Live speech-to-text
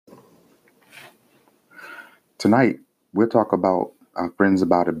Tonight, we'll talk about our friends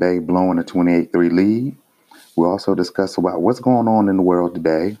about a Bay blowing a 28-3 lead. We'll also discuss about what's going on in the world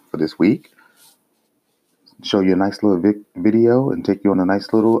today for this week. Show you a nice little video and take you on a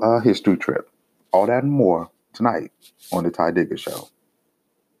nice little history trip. All that and more tonight on the Ty Digger Show.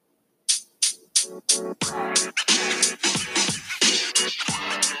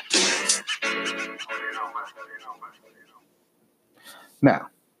 Now,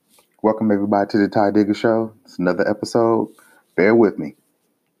 welcome everybody to the Ty Digger Show. It's another episode. Bear with me.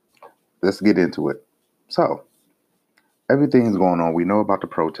 Let's get into it. So, everything's going on. We know about the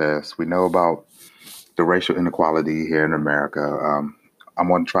protests. We know about the racial inequality here in America. I'm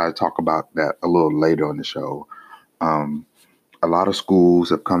going to try to talk about that a little later on the show. A lot of schools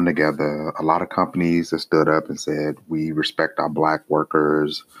have come together. A lot of companies have stood up and said, we respect our Black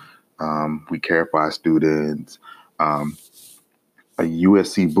workers. We care for our students. A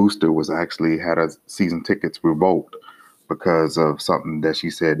USC booster was actually had her season tickets revoked because of something that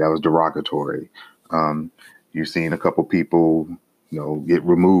she said that was derogatory. You've seen a couple people, get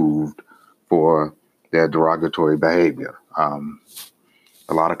removed for their derogatory behavior.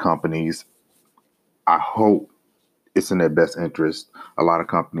 A lot of companies, I hope it's in their best interest. A lot of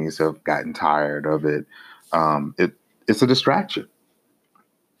companies have gotten tired of it. It's a distraction.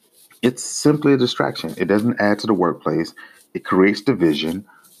 It's simply a distraction. It doesn't add to the workplace. It creates division.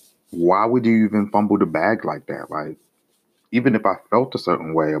 Why would you even fumble the bag like that? Like, even if I felt a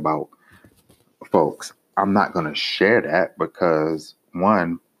certain way about folks, I'm not going to share that because,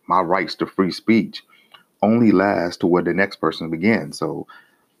 one, my rights to free speech only last to where the next person begins. So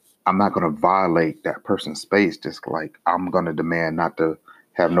I'm not going to violate that person's space, just like I'm going to demand not to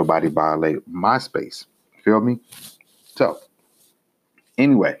have nobody violate my space. Feel me? So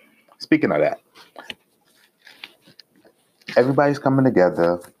anyway, speaking of that, everybody's coming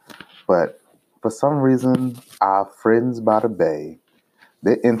together, but for some reason, our friends by the Bay,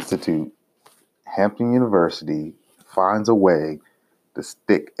 the Institute, Hampton University, finds a way to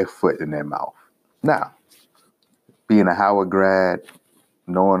stick a foot in their mouth. Now, being a Howard grad,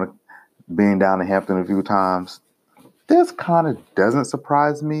 being down in Hampton a few times, this kind of doesn't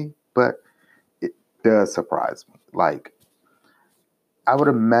surprise me, but it does surprise me. Like, I would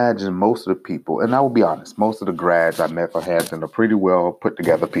imagine most of the people, and I will be honest, most of the grads I met for Hampton are pretty well put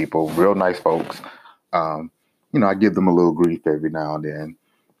together people, real nice folks. I give them a little grief every now and then,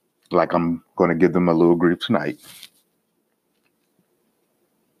 like I'm going to give them a little grief tonight.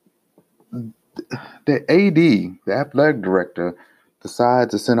 The AD, the athletic director,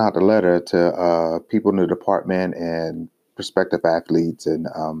 decides to send out the letter to people in the department and prospective athletes and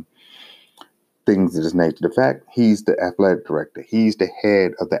things of this nature. The fact he's the athletic director, he's the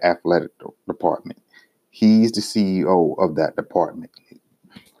head of the athletic department. He's the CEO of that department.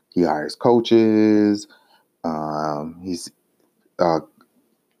 He hires coaches. He's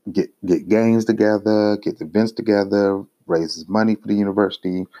get games together, get events together, raises money for the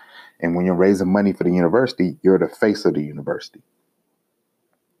university. And when you're raising money for the university, you're the face of the university.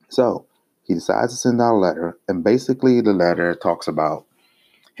 So he decides to send out a letter. And basically the letter talks about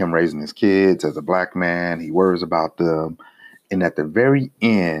him raising his kids as a Black man. He worries about them. And at the very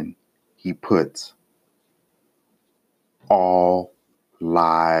end, he puts all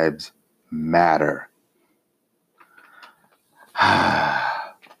lives matter.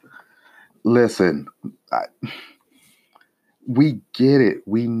 Listen, we get it.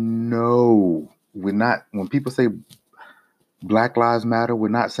 We know when people say Black lives matter, we're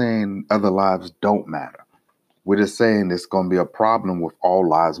not saying other lives don't matter. We're just saying there's going to be a problem with all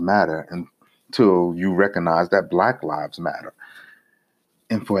lives matter until you recognize that Black lives matter.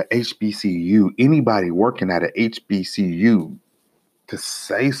 And for HBCU, anybody working at an HBCU to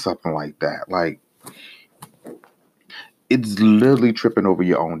say something like that, like, it's literally tripping over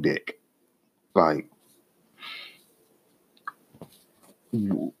your own dick. Like,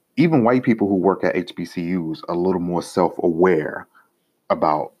 even white people who work at HBCUs are a little more self-aware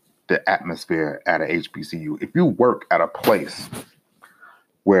about the atmosphere at a HBCU. If you work at a place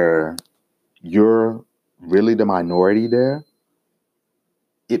where you're really the minority there,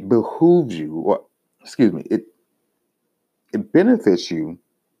 it behooves you, it benefits you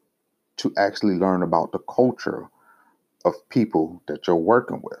to actually learn about the culture of people that you're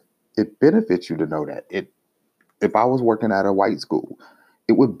working with. It benefits you to know that. If I was working at a white school,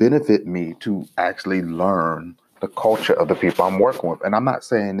 it would benefit me to actually learn the culture of the people I'm working with. And I'm not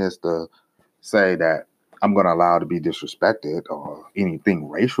saying this to say that I'm going to allow to be disrespected or anything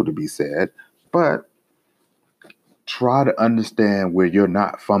racial to be said, but try to understand where you're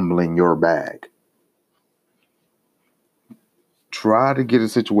not fumbling your bag. try to get a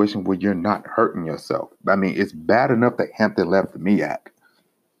situation where you're not hurting yourself. I mean, it's bad enough that Hampton left the MEAC.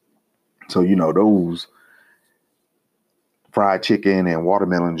 So, those fried chicken and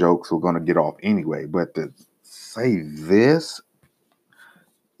watermelon jokes were going to get off anyway. But to say this,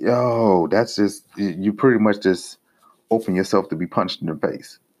 that's just, you pretty much just open yourself to be punched in the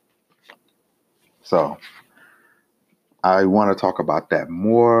face. So I want to talk about that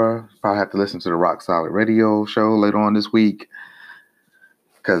more. Probably have to listen to the Rock Solid Radio show later on this week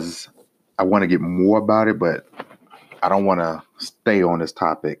because I want to get more about it, but I don't want to stay on this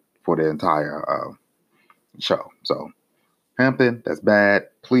topic for the entire show. So Hampton, that's bad.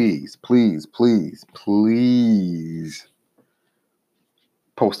 Please, please, please, please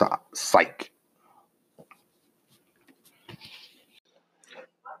post a psych.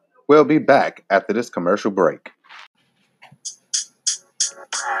 We'll be back after this commercial break.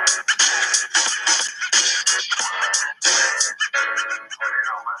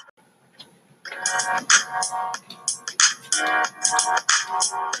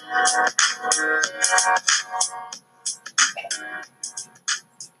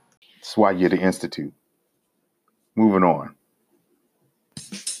 That's why you're the Institute. Moving on.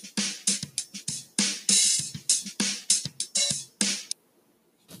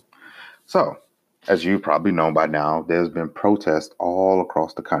 So, as you probably know by now, there's been protests all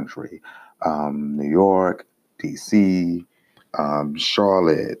across the country. New York, D.C.,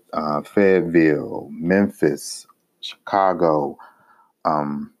 Charlotte, Fayetteville, Memphis, Chicago,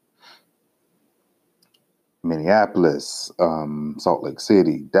 Minneapolis, Salt Lake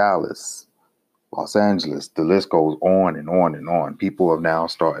City, Dallas, Los Angeles. The list goes on and on and on. People are now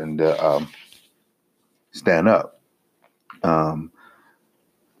starting to stand up.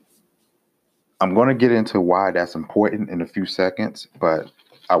 I'm going to get into why that's important in a few seconds, but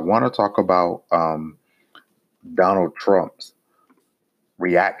I want to talk about Donald Trump's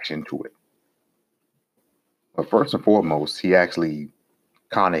reaction to it. But first and foremost, he actually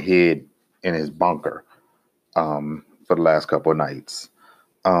kind of hid in his bunker for the last couple of nights.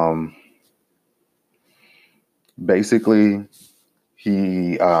 Basically,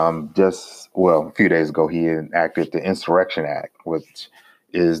 he a few days ago, he enacted the Insurrection Act, which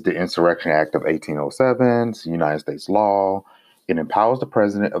is the Insurrection Act of 1807. It's United States law. It empowers the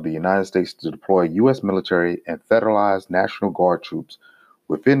President of the United States to deploy U.S. military and federalized National Guard troops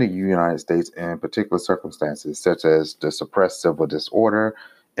within the United States in particular circumstances, such as to suppress civil disorder,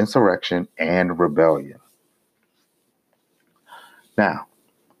 insurrection, and rebellion. Now,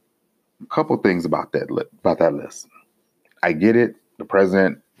 a couple things about that list. I get it. The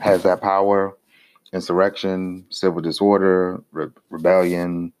president has that power. Insurrection, civil disorder,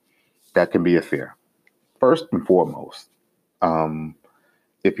 rebellion, that can be a fear. First and foremost,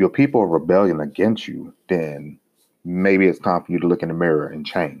 if your people are rebelling against you, then maybe it's time for you to look in the mirror and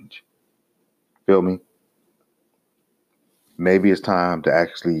change. Feel me? Maybe it's time to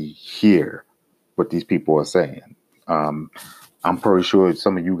actually hear what these people are saying. I'm pretty sure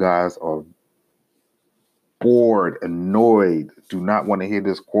some of you guys are bored, annoyed, do not want to hear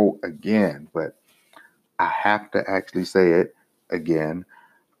this quote again, but I have to actually say it again.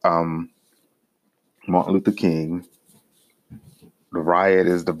 Martin Luther King, the riot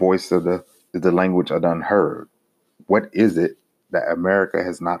is the voice of the language of the unheard. What is it that America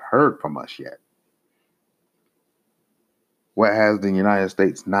has not heard from us yet? What has the United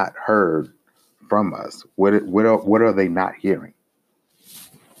States not heard from us? What are they not hearing?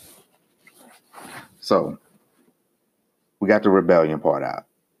 So we got the rebellion part out.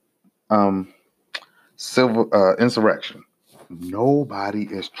 Civil insurrection. Nobody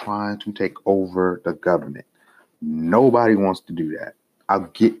is trying to take over the government. Nobody wants to do that. I'll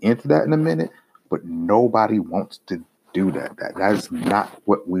get into that in a minute, but nobody wants to do that. That is not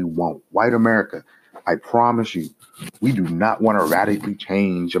what we want. White America, I promise you, we do not want to radically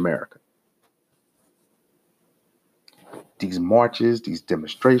change America. These marches, these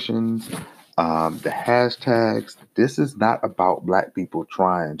demonstrations, the hashtags, this is not about Black people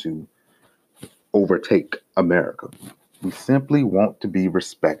trying to overtake America. We simply want to be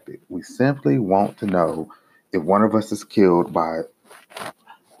respected. We simply want to know if one of us is killed by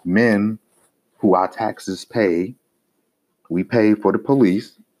men who our taxes pay, we pay for the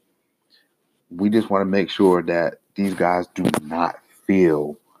police. We just want to make sure that these guys do not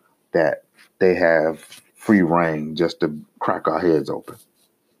feel that they have free reign just to crack our heads open.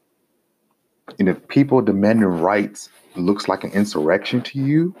 And if people demanding rights looks like an insurrection to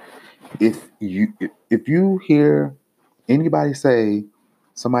you, if you hear anybody say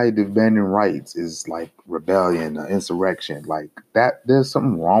somebody demanding rights is like rebellion or insurrection, like that, there's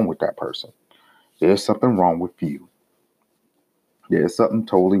something wrong with that person. There's something wrong with you. There's something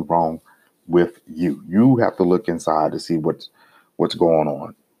totally wrong with you. You have to look inside to see what's going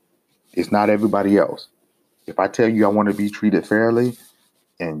on. It's not everybody else. If I tell you I want to be treated fairly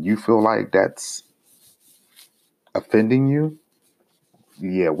and you feel like that's offending you,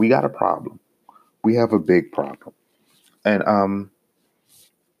 yeah, we got a problem. We have a big problem. And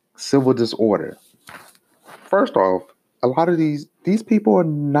civil disorder. First off, a lot of these people are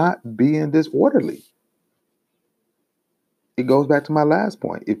not being disorderly. It goes back to my last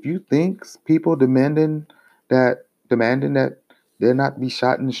point. If you think people demanding that they're not be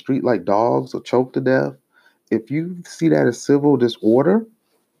shot in the street like dogs or choked to death, if you see that as civil disorder,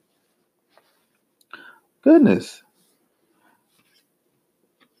 goodness.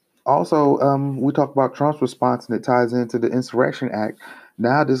 Also, we talk about Trump's response and it ties into the Insurrection Act.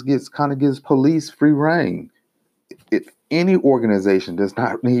 Now this gives police free reign. If any organization does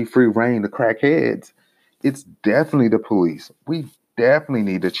not need free reign to crack heads, it's definitely the police. We definitely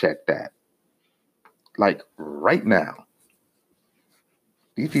need to check that. Like right now.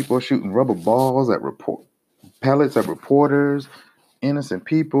 These people are shooting rubber balls at pellets at reporters, innocent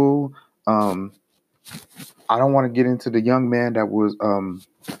people. I don't want to get into the young man that was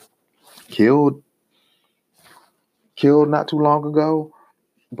killed not too long ago,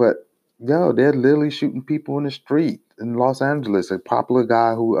 but yo, they're literally shooting people in the street in Los Angeles. A popular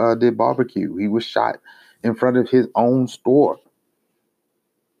guy who did barbecue, he was shot in front of his own store.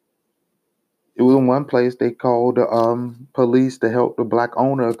 It was in one place they called the police to help the black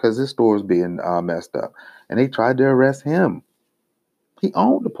owner because his store was being messed up, and they tried to arrest him. He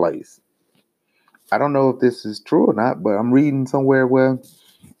owned the place. I don't know if this is true or not, but I'm reading somewhere where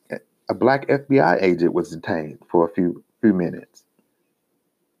a black FBI agent was detained for a few minutes.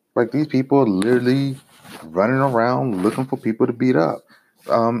 Like these people are literally running around looking for people to beat up.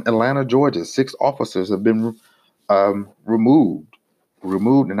 Atlanta, Georgia, 6 officers have been removed,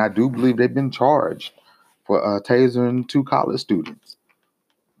 and I do believe they've been charged for tasering 2 college students.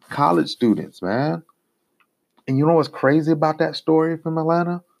 College students, man. And you know what's crazy about that story from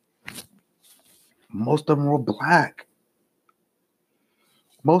Atlanta? Most of them were black.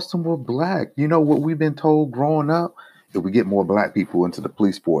 Most of them were black. You know what we've been told growing up? If we get more black people into the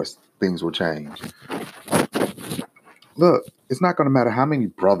police force, things will change. Look, it's not going to matter how many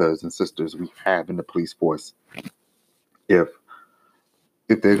brothers and sisters we have in the police force if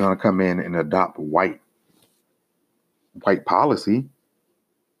they're going to come in and adopt white policy.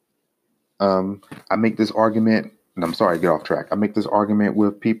 I make this argument, and I'm sorry to get off track. I make this argument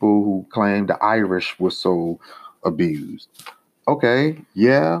with people who claim the Irish were so abused. Okay,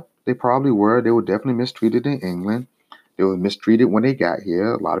 yeah, they probably were. They were definitely mistreated in England. They were mistreated when they got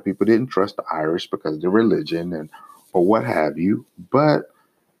here. A lot of people didn't trust the Irish because of their religion or what have you. But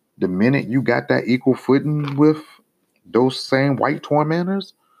the minute you got that equal footing with those same white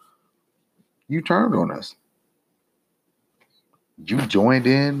tormentors, you turned on us. You joined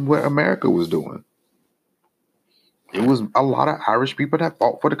in what America was doing. It was a lot of Irish people that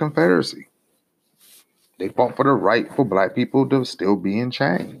fought for the Confederacy. They fought for the right for black people to still be in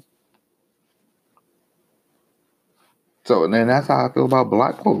chains. So, and then that's how I feel about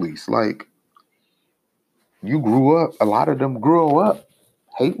black police. Like, a lot of them grew up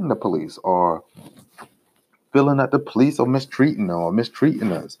hating the police or feeling that the police are mistreating them or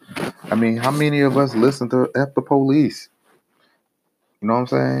mistreating us. I mean, how many of us listen to F the police? You know what I'm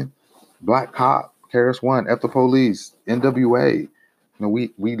saying? Black Cop, Karis One, F the police, NWA. You know,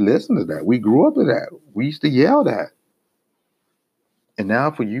 we listen to that. We grew up to that. We used to yell that. And now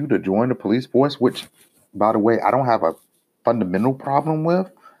for you to join the police force, which, by the way, I don't have a fundamental problem with,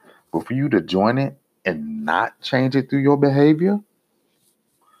 but for you to join it and not change it through your behavior,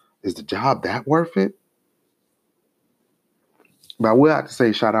 is the job that worth it? But I will have to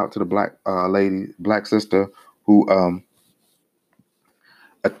say shout out to the black sister who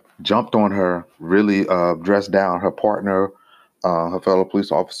jumped on her, really dressed down her partner, her fellow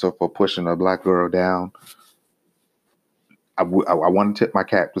police officer for pushing a black girl down. I want to tip my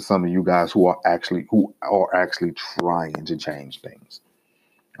cap to some of you guys who are actually trying to change things.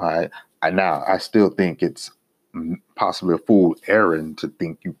 All right. I still think it's possibly a fool errand to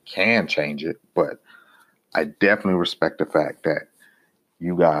think you can change it, but I definitely respect the fact that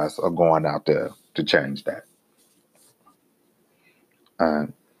you guys are going out there to change that.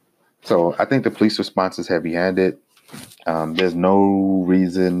 So I think the police response is heavy-handed. There's no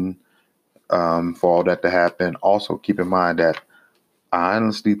reason for all that to happen. Also, keep in mind that I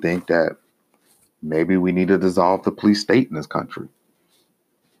honestly think that maybe we need to dissolve the police state in this country.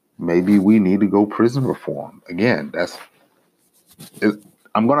 Maybe we need to go prison reform. Again,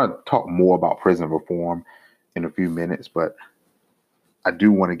 I'm going to talk more about prison reform in a few minutes, but I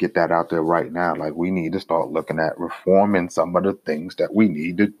do want to get that out there right now. Like, we need to start looking at reforming some of the things that we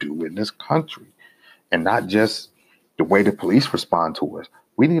need to do in this country, and not just the way the police respond to us.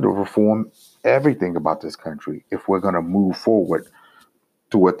 We need to reform everything about this country if we're going to move forward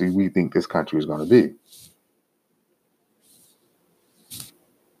to what we think this country is going to be.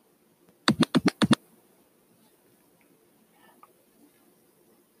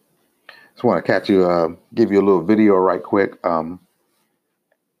 Just want to give you a little video right quick. The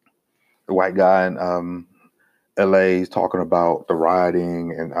white guy in LA is talking about the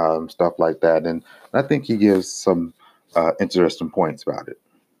rioting and stuff like that, and I think he gives some interesting points about it.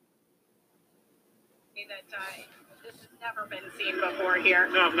 This has never been seen before here.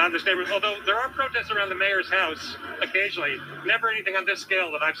 No, not in this neighborhood. Although there are protests around the mayor's house occasionally. Never anything on this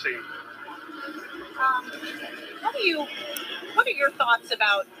scale that I've seen. What are your thoughts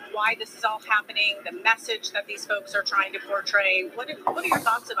about why this is all happening? The message that these folks are trying to portray. What are your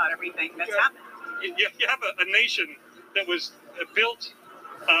thoughts about everything that's happened? You have a nation that was built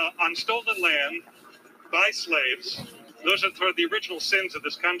on stolen land by slaves. Those are the original sins of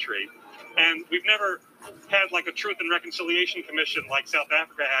this country. And we've never had like a Truth and Reconciliation Commission like South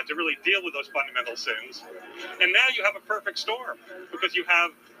Africa had to really deal with those fundamental sins. And now you have a perfect storm because you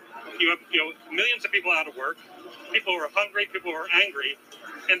have millions of people out of work, people who are hungry, people who are angry,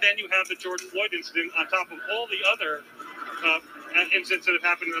 and then you have the George Floyd incident on top of all the other incidents that have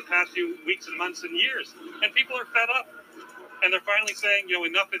happened in the past few weeks and months and years. And people are fed up, and they're finally saying,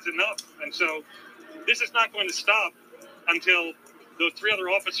 enough is enough. And so this is not going to stop until those 3 other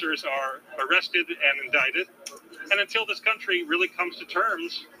officers are arrested and indicted, and until this country really comes to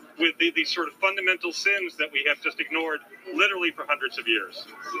terms with these sort of fundamental sins that we have just ignored literally for hundreds of years.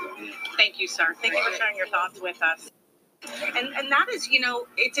 Thank you, sir. Thank you for sharing your thoughts with us. And that is,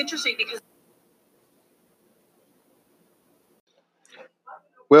 it's interesting because...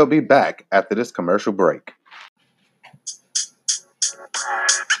 We'll be back after this commercial break.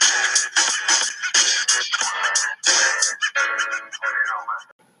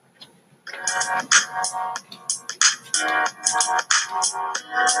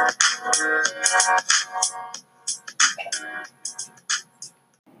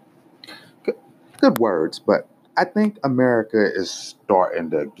 Good words, but I think America is starting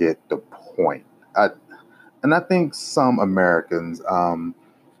to get the point. And I think some Americans,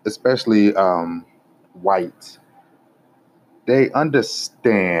 especially whites, they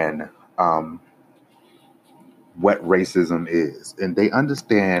understand what racism is, and they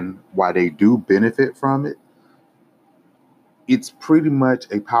understand why they do benefit from it. It's pretty much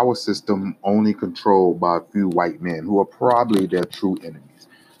a power system only controlled by a few white men who are probably their true enemies.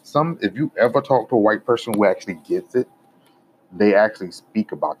 If you ever talk to a white person who actually gets it, they actually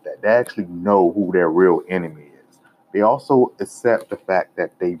speak about that. They actually know who their real enemy is. They also accept the fact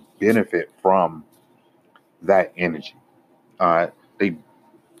that they benefit from that energy. They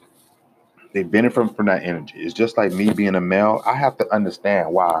benefit from that energy. It's just like me being a male. I have to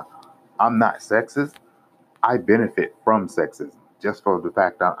understand why I'm not sexist. I benefit from sexism just for the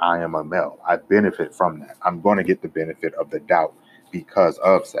fact that I am a male. I benefit from that. I'm going to get the benefit of the doubt because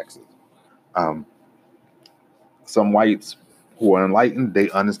of sexism. Some whites who are enlightened, they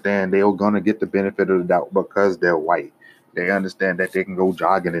understand they're going to get the benefit of the doubt because they're white. They understand that they can go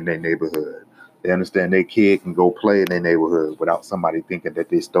jogging in their neighborhood. They understand their kid can go play in their neighborhood without somebody thinking that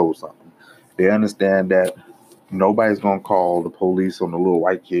they stole something. They understand that nobody's going to call the police on the little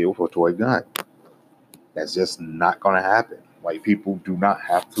white kid with a toy gun. That's just not going to happen. White people do not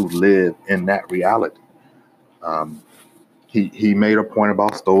have to live in that reality. He made a point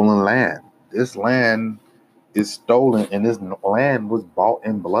about stolen land. This land is stolen, and this land was bought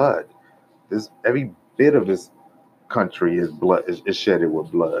in blood. Every bit of this country is shedded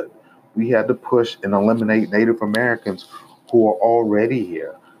with blood. We had to push and eliminate Native Americans who are already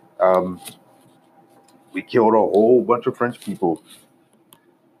here. We killed a whole bunch of French people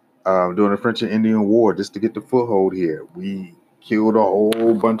during the French and Indian War just to get the foothold here. We killed a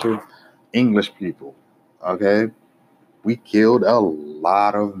whole bunch of English people. Okay, we killed a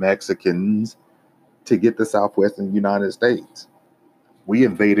lot of Mexicans to get the Southwestern United States. We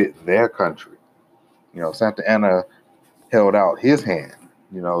invaded their country. Santa Anna held out his hand.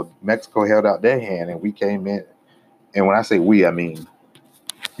 Mexico held out their hand, and we came in. And when I say we, I mean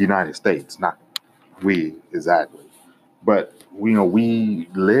United States, not we exactly. But we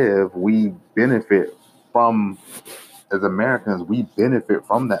benefit from, as Americans, we benefit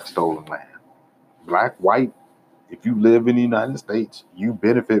from that stolen land. Black, white, if you live in the United States, you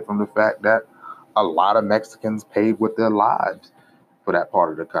benefit from the fact that a lot of Mexicans paid with their lives for that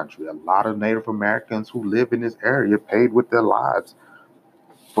part of the country. A lot of Native Americans who live in this area paid with their lives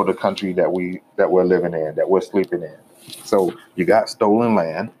for the country that we're living in, that we're sleeping in. So you got stolen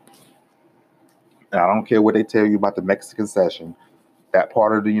land. And I don't care what they tell you about the Mexican cession. That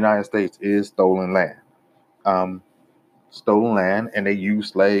part of the United States is stolen land. Stolen land, and they use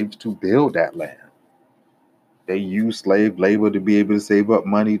slaves to build that land. They use slave labor to be able to save up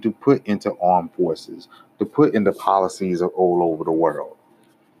money to put into armed forces, to put into policies all over the world.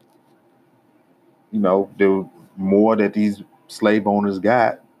 The more that these slave owners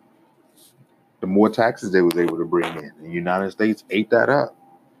got, the more taxes they was able to bring in. The United States ate that up.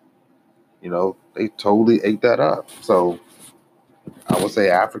 They totally ate that up. So I would say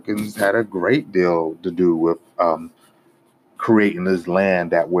Africans had a great deal to do with creating this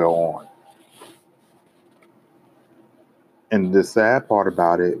land that we're on. And the sad part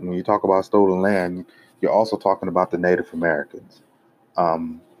about it, when you talk about stolen land, you're also talking about the Native Americans.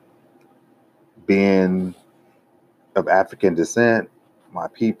 Being of African descent, my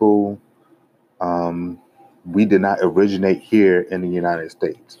people, we did not originate here in the United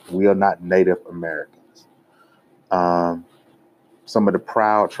States. We are not Native Americans. Some of the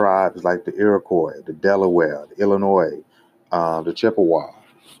proud tribes like the Iroquois, the Delaware, the Illinois, the Chippewa,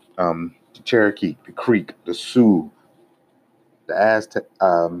 the Cherokee, the Creek, the Sioux, the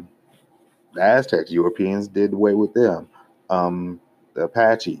Aztecs, Europeans did away with them. The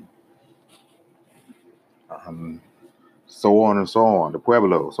Apache, so on and so on, the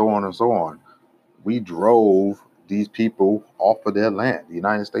Pueblo, so on and so on. We drove these people off of their land. The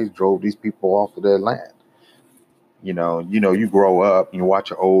United States drove these people off of their land. You grow up, you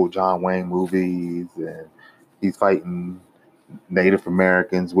watch your old John Wayne movies, and he's fighting Native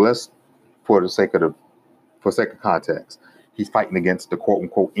Americans. Well, let's, for sake of context, he's fighting against the quote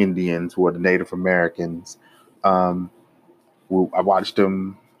unquote Indians, who are the Native Americans. I watched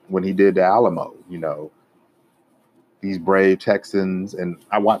him when he did the Alamo. These brave Texans, and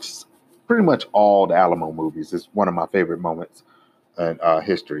I watched pretty much all the Alamo movies. It's one of my favorite moments in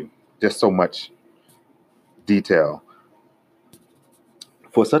history. Just so much detail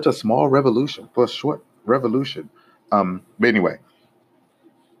for such a small revolution, for a short revolution. But anyway,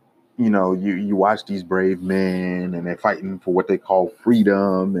 you watch these brave men, and they're fighting for what they call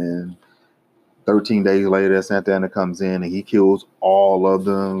freedom. And 13 days later, Santa Anna comes in and he kills all of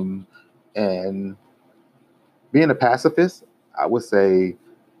them. And being a pacifist, I would say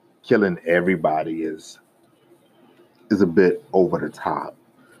killing everybody is a bit over the top.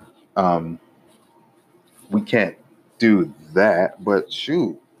 We can't do that, but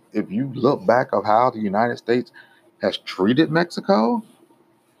shoot, if you look back of how the United States has treated Mexico,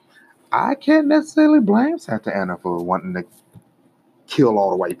 I can't necessarily blame Santa Anna for wanting to kill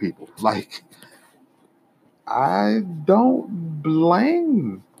all the white people. Like, I don't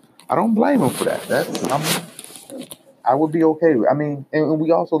blame him for that. I would be okay with. I mean, and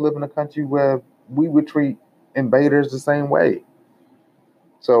we also live in a country where we would treat invaders the same way.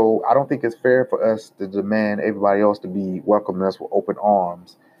 So I don't think it's fair for us to demand everybody else to be welcoming us with open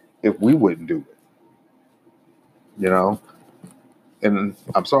arms if we wouldn't do it. And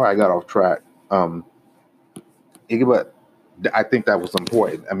I'm sorry I got off track. But I think that was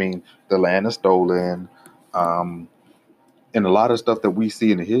important. I mean, the land is stolen, and a lot of stuff that we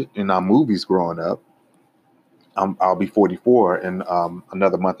see in our movies growing up. I'll be 44 in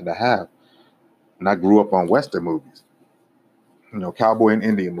another month and a half, and I grew up on Western movies. Cowboy and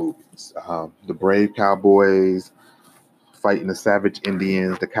Indian movies. The brave cowboys fighting the savage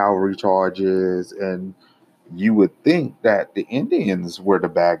Indians, the cavalry charges, and you would think that the Indians were the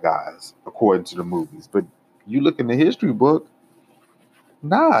bad guys according to the movies, but you look in the history book,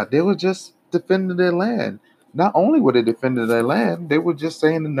 nah, they were just defending their land. Not only were they defending their land, they were just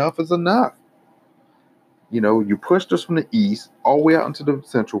saying enough is enough. You pushed us from the east all the way out into the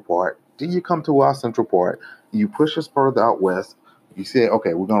central part. Then you come to our central part. You push us further out west. You say,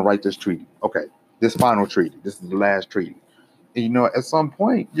 okay, we're going to write this treaty. Okay, this final treaty. This is the last treaty. And at some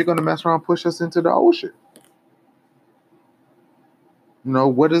point, you're going to mess around and push us into the ocean.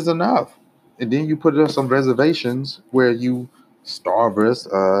 What is enough? And then you put us on reservations where you starve us.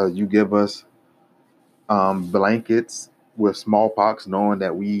 You give us blankets with smallpox, knowing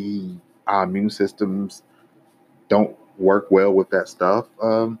that our immune systems don't work well with that stuff.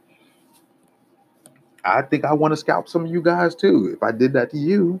 I think I want to scalp some of you guys too. If I did that to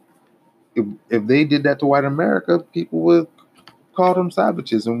you, if they did that to white America, people would call them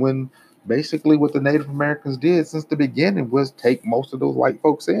savages. And when basically what the Native Americans did since the beginning was take most of those white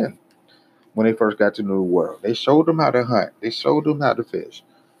folks in when they first got to the New World. They showed them how to hunt. They showed them how to fish.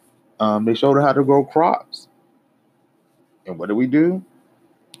 They showed them how to grow crops. And what do?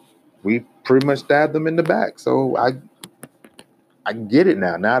 We pretty much stabbed them in the back. So I get it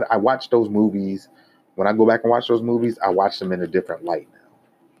now. Now I watch those movies. When I go back and watch those movies, I watch them in a different light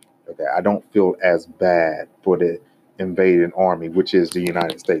now. Okay, I don't feel as bad for the invading army, which is the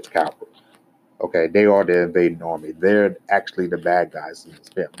United States capital. Okay, they are the invading army. They're actually the bad guys in this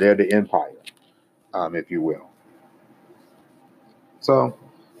film. They're the empire, if you will. So,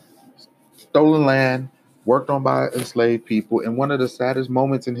 stolen land, worked on by enslaved people, and one of the saddest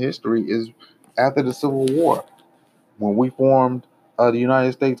moments in history is after the Civil War, when we formed the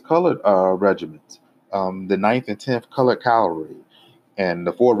United States Colored Regiments, the 9th and 10th Colored Cavalry, and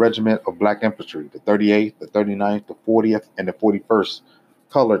the 4th Regiment of Black Infantry, the 38th, the 39th, the 40th, and the 41st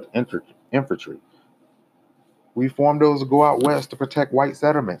Colored Infantry. We formed those to go out west to protect white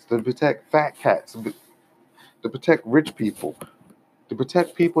settlements, to protect fat cats, to protect rich people, to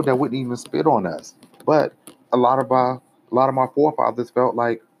protect people that wouldn't even spit on us. But a lot of my forefathers felt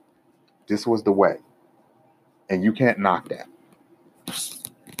like this was the way, and you can't knock that.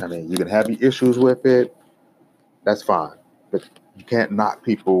 I mean, you can have your issues with it, that's fine, but you can't knock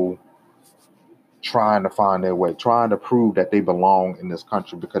people trying to find their way, trying to prove that they belong in this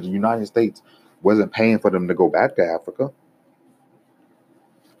country, because the United States wasn't paying for them to go back to Africa.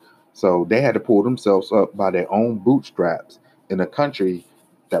 So they had to pull themselves up by their own bootstraps in a country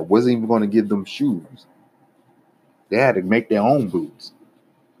that wasn't even going to give them shoes. They had to make their own boots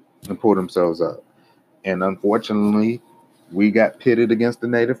and pull themselves up. And unfortunately, we got pitted against the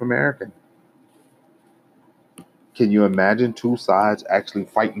Native American. Can you imagine two sides actually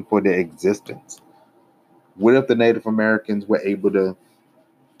fighting for their existence? What if the Native Americans were able to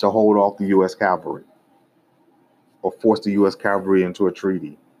hold off the U.S. cavalry or force the U.S. cavalry into a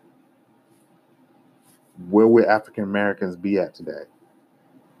treaty? Where would African Americans be at today?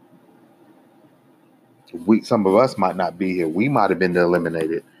 Some of us might not be here. We might have been the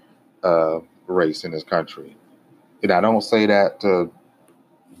eliminated race in this country. And I don't say that to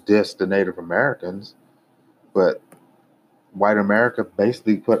diss the Native Americans, but white America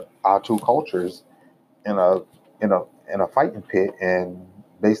basically put our two cultures in a fighting pit and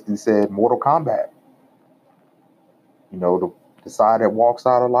basically said Mortal Kombat. You know, the side that walks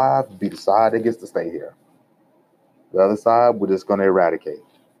out alive will be the side that gets to stay here. The other side, we're just going to eradicate.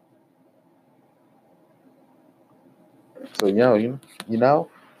 So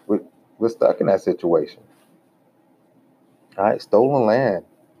we're stuck in that situation. All right, stolen land,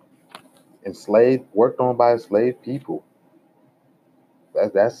 enslaved, worked on by enslaved people.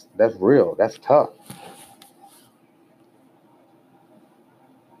 That's real. That's tough.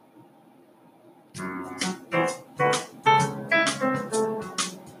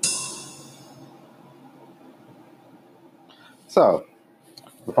 So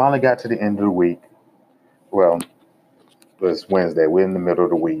we finally got to the end of the week. Well, it's Wednesday. We're in the middle of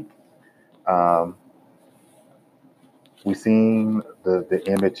the week. We've seen the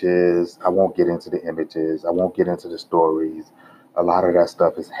images. I won't get into the images. I won't get into the stories. A lot of that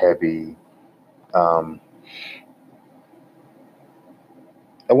stuff is heavy. One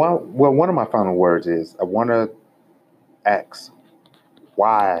of my final words is I want to ask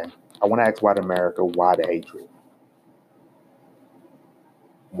why. I want to ask white America why the hatred?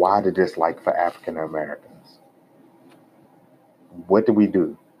 Why the dislike for African Americans? What did we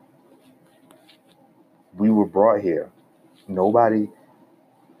do? We were brought here.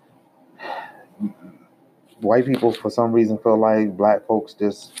 White people, for some reason, feel like black folks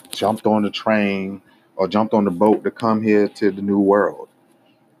just jumped on the train or jumped on the boat to come here to the New World.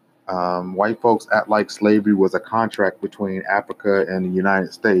 White folks act like slavery was a contract between Africa and the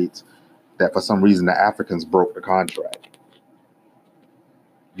United States, that for some reason the Africans broke the contract.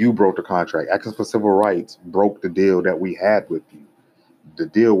 You broke the contract. Access for Civil Rights broke the deal that we had with you. The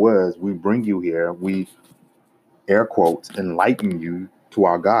deal was we bring you here, we, air quotes, enlighten you to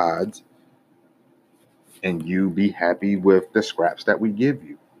our gods, and you be happy with the scraps that we give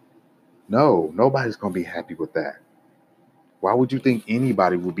you. No, nobody's going to be happy with that. Why would you think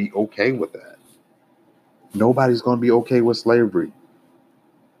anybody would be okay with that? Nobody's going to be okay with slavery.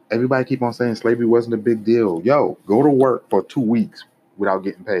 Everybody keep on saying slavery wasn't a big deal. Yo, go to work for 2 weeks without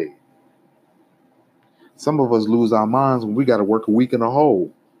getting paid. Some of us lose our minds when we got to work a week in a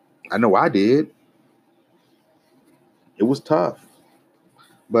hole. I know I did. It was tough.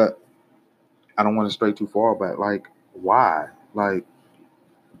 But I don't want to stray too far, but like, why? Like,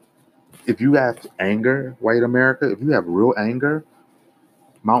 if you have anger, white America, if you have real anger,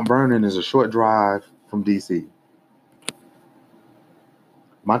 Mount Vernon is a short drive from DC.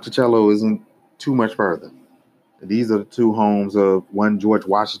 Monticello isn't too much further. These are the two homes of one George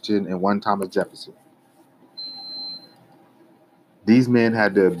Washington and one Thomas Jefferson. These men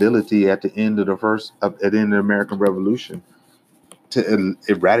had the ability at the end of the American Revolution to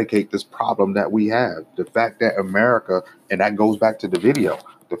eradicate this problem that we have. The fact that America, and that goes back to the video,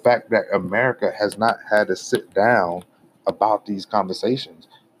 the fact that America has not had to sit down about these conversations,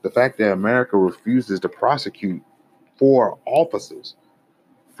 the fact that America refuses to prosecute four officers.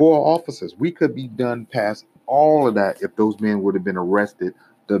 We could be done past all of that if those men would have been arrested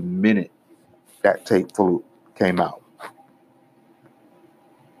the minute that tape came out.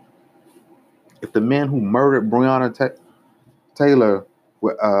 If the men who murdered Breonna Taylor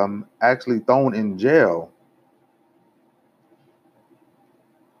were actually thrown in jail,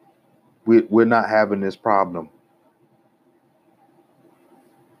 we're not having this problem.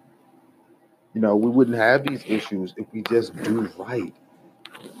 You know, we wouldn't have these issues if we just do right.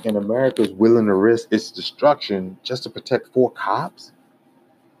 And America's willing to risk its destruction just to protect four cops?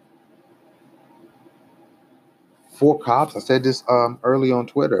 Four cops? I said this early on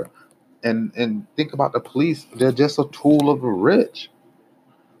Twitter. And think about the police. They're just a tool of the rich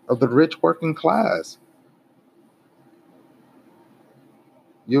working class.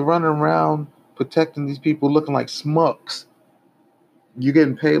 You're running around protecting these people looking like smucks. You're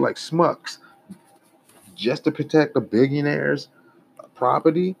getting paid like smucks just to protect the billionaires'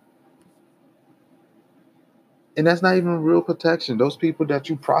 property. And that's not even real protection. Those people that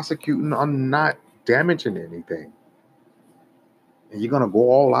you prosecuting are not damaging anything. And you're gonna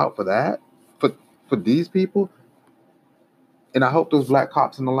go all out for that? For these people? And I hope those black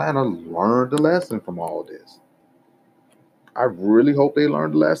cops in Atlanta learned the lesson from all this. I really hope they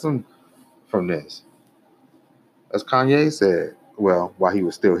learned the lesson from this. As Kanye said, well, while he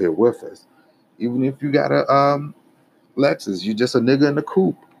was still here with us, even if you got a Lexus, you just a nigga in the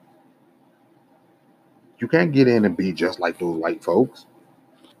coupe. You can't get in and be just like those white folks.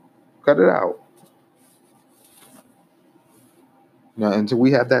 Cut it out. Now, until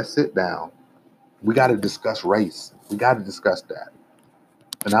we have that sit down, we got to discuss race. We got to discuss that.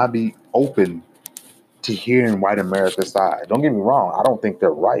 And I'll be open to hearing white America's side. Don't get me wrong. I don't think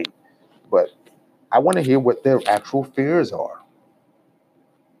they're right. But I want to hear what their actual fears are.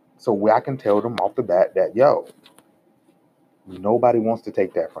 So I can tell them off the bat that, yo, nobody wants to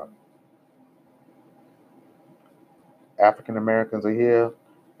take that from you. African Americans are here.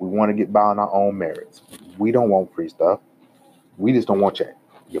 We want to get by on our own merits. We don't want free stuff. We just don't want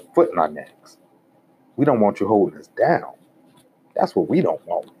your foot in our necks. We don't want you holding us down. That's what we don't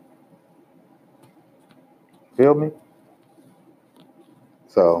want. Feel me?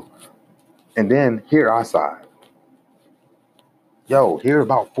 So, and then hear our side. Yo, hear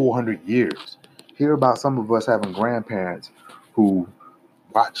about 400 years. Hear about some of us having grandparents who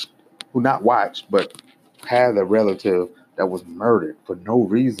not watched, but had a relative that was murdered for no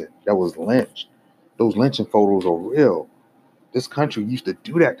reason, that was lynched. Those lynching photos are real. This country used to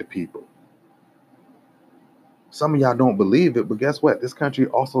do that to people. Some of y'all don't believe it, but guess what? This country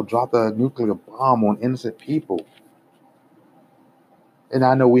also dropped a nuclear bomb on innocent people. And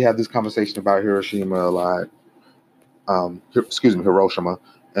I know we have this conversation about Hiroshima a lot. Hiroshima.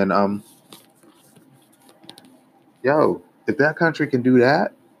 And yo, if that country can do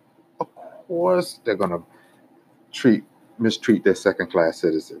that, of course they're gonna mistreat their second-class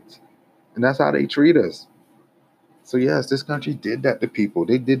citizens. And that's how they treat us. So yes, this country did that to people.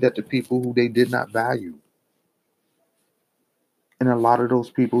 They did that to people who they did not value. And a lot of those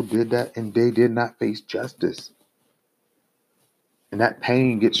people did that and they did not face justice. And that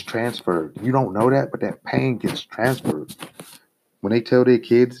pain gets transferred. You don't know that, but that pain gets transferred. When they tell their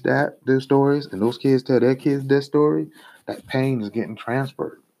kids their stories, and those kids tell their kids their story, that pain is getting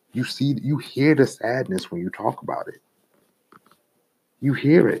transferred. You hear the sadness when you talk about it. You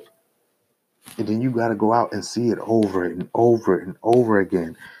hear it. And then you got to go out and see it over and over and over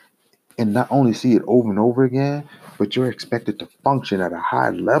again. And not only see it over and over again, but you're expected to function at a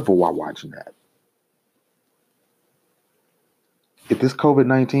high level while watching that. If this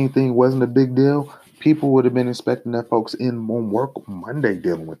COVID-19 thing wasn't a big deal, people would have been expecting their folks in on work Monday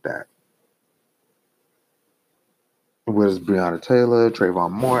dealing with that. Whether it's Breonna Taylor,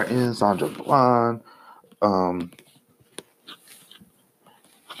 Trayvon Martin, Sandra Bland,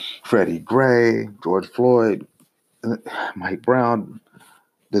 Freddie Gray, George Floyd, Mike Brown,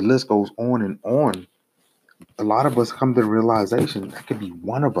 the list goes on and on. A lot of us come to the realization that could be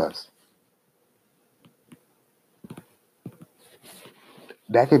one of us.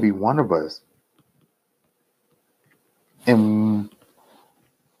 That could be one of us. And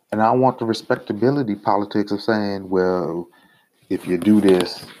I want the respectability politics of saying, well, if you do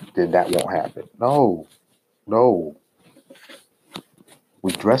this, then that won't happen. No.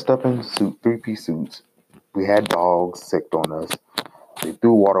 We dressed up in three-piece suits. We had dogs sicked on us. They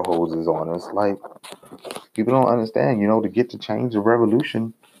threw water hoses on us. Like, people don't understand, to get to change the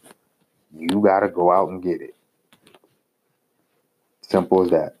revolution, you got to go out and get it. Simple as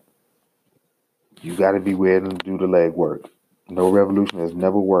that. You got to be willing to do the legwork. No revolution has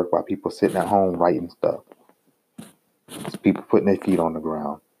never worked by people sitting at home writing stuff. It's people putting their feet on the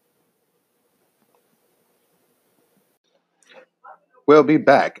ground. We'll be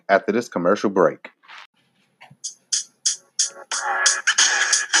back after this commercial break.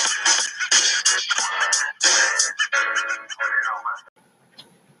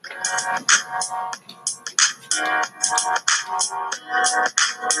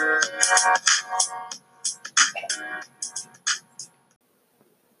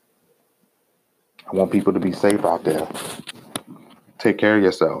 I want people to be safe out there. Take care of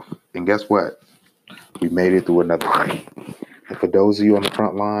yourself. And guess what? We made it through another day. And for those of you on the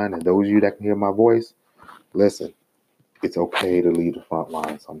front line and those of you that can hear my voice, listen, it's okay to leave the front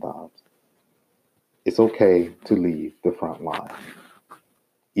line sometimes. It's okay to leave the front line.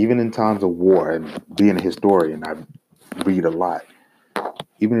 Even in times of war, and being a historian, I read a lot.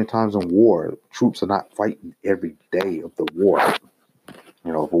 Even in times of war, troops are not fighting every day of the war.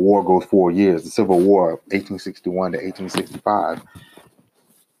 If a war goes 4 years, the Civil War, 1861 to 1865,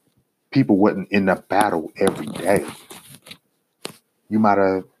 people wasn't in a battle every day. You might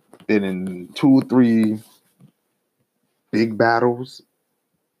have been in 2 or 3 big battles.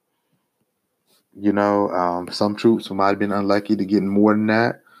 Some troops might have been unlucky to get more than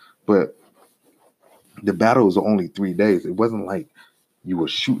that, but the battles were only 3 days. It wasn't like you were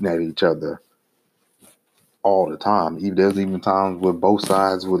shooting at each other all the time. There's even times where both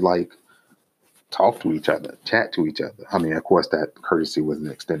sides would talk to each other, chat to each other. I mean, of course, that courtesy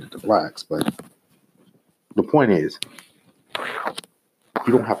wasn't extended to blacks, but the point is,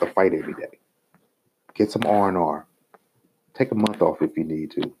 you don't have to fight every day. Get some R&R. Take a month off if you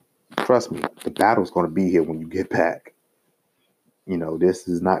need to. Trust me, the battle's going to be here when you get back. This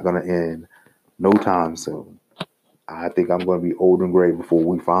is not going to end no time soon. I think I'm going to be old and gray before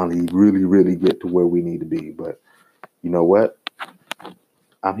we finally really, really get to where we need to be. But you know what?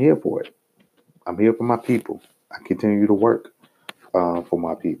 I'm here for it. I'm here for my people. I continue to work for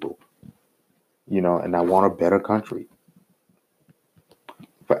my people. And I want a better country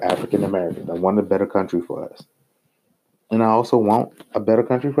for African Americans. I want a better country for us. And I also want a better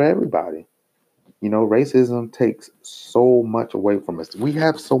country for everybody. Racism takes so much away from us. We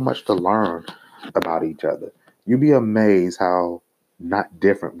have so much to learn about each other. You'd be amazed how not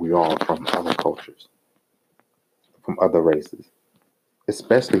different we are from other cultures, from other races,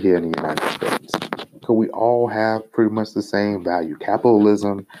 especially here in the United States. Because we all have pretty much the same value.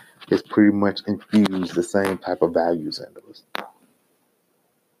 Capitalism has pretty much infused the same type of values into us.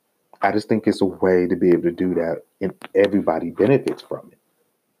 I just think it's a way to be able to do that, and everybody benefits from it.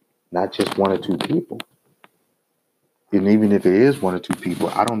 Not just 1 or 2 people. And even if it is 1 or 2 people,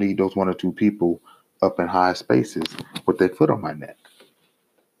 I don't need those 1 or 2 people up in high spaces with their foot on my neck.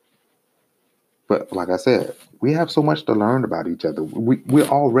 But like I said, we have so much to learn about each other. We're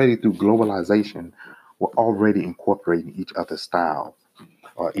already, through globalization, we're already incorporating each other's styles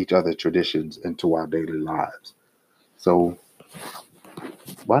or each other's traditions into our daily lives. So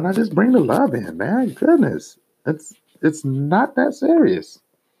why not just bring the love in, man? Goodness, it's not that serious.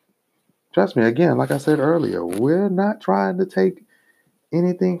 Trust me, again, like I said earlier, we're not trying to take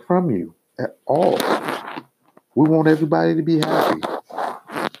anything from you at all. We want everybody to be happy.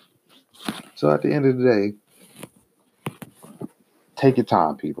 So at the end of the day, take your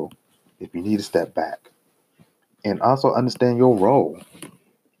time, people. If you need to step back. And also understand your role.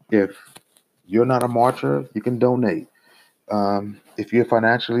 If you're not a marcher, you can donate. If you're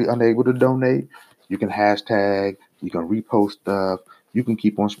financially unable to donate, you can hashtag, you can repost stuff, you can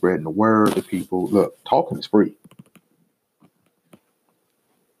keep on spreading the word to people. Look, talking is free.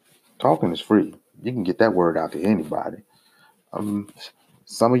 Talking is free. You can get that word out to anybody.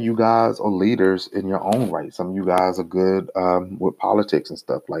 Some of you guys are leaders in your own right. Some of you guys are good with politics and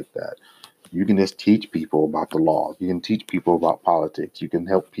stuff like that. You can just teach people about the law. You can teach people about politics. You can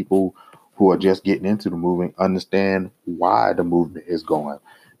help people who are just getting into the movement understand why the movement is going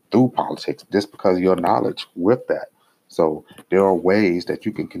through politics, just because of your knowledge with that. So there are ways that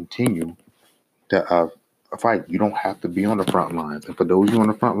you can continue to fight. You don't have to be on the front lines. And for those of you on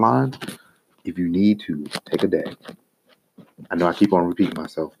the front lines, if you need to, take a day. I know I keep on repeating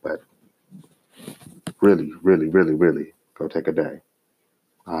myself, but really, really, really, really go take a day.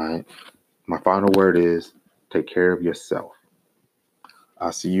 All right. My final word is take care of yourself.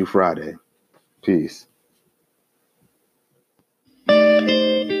 I'll see you Friday. Peace.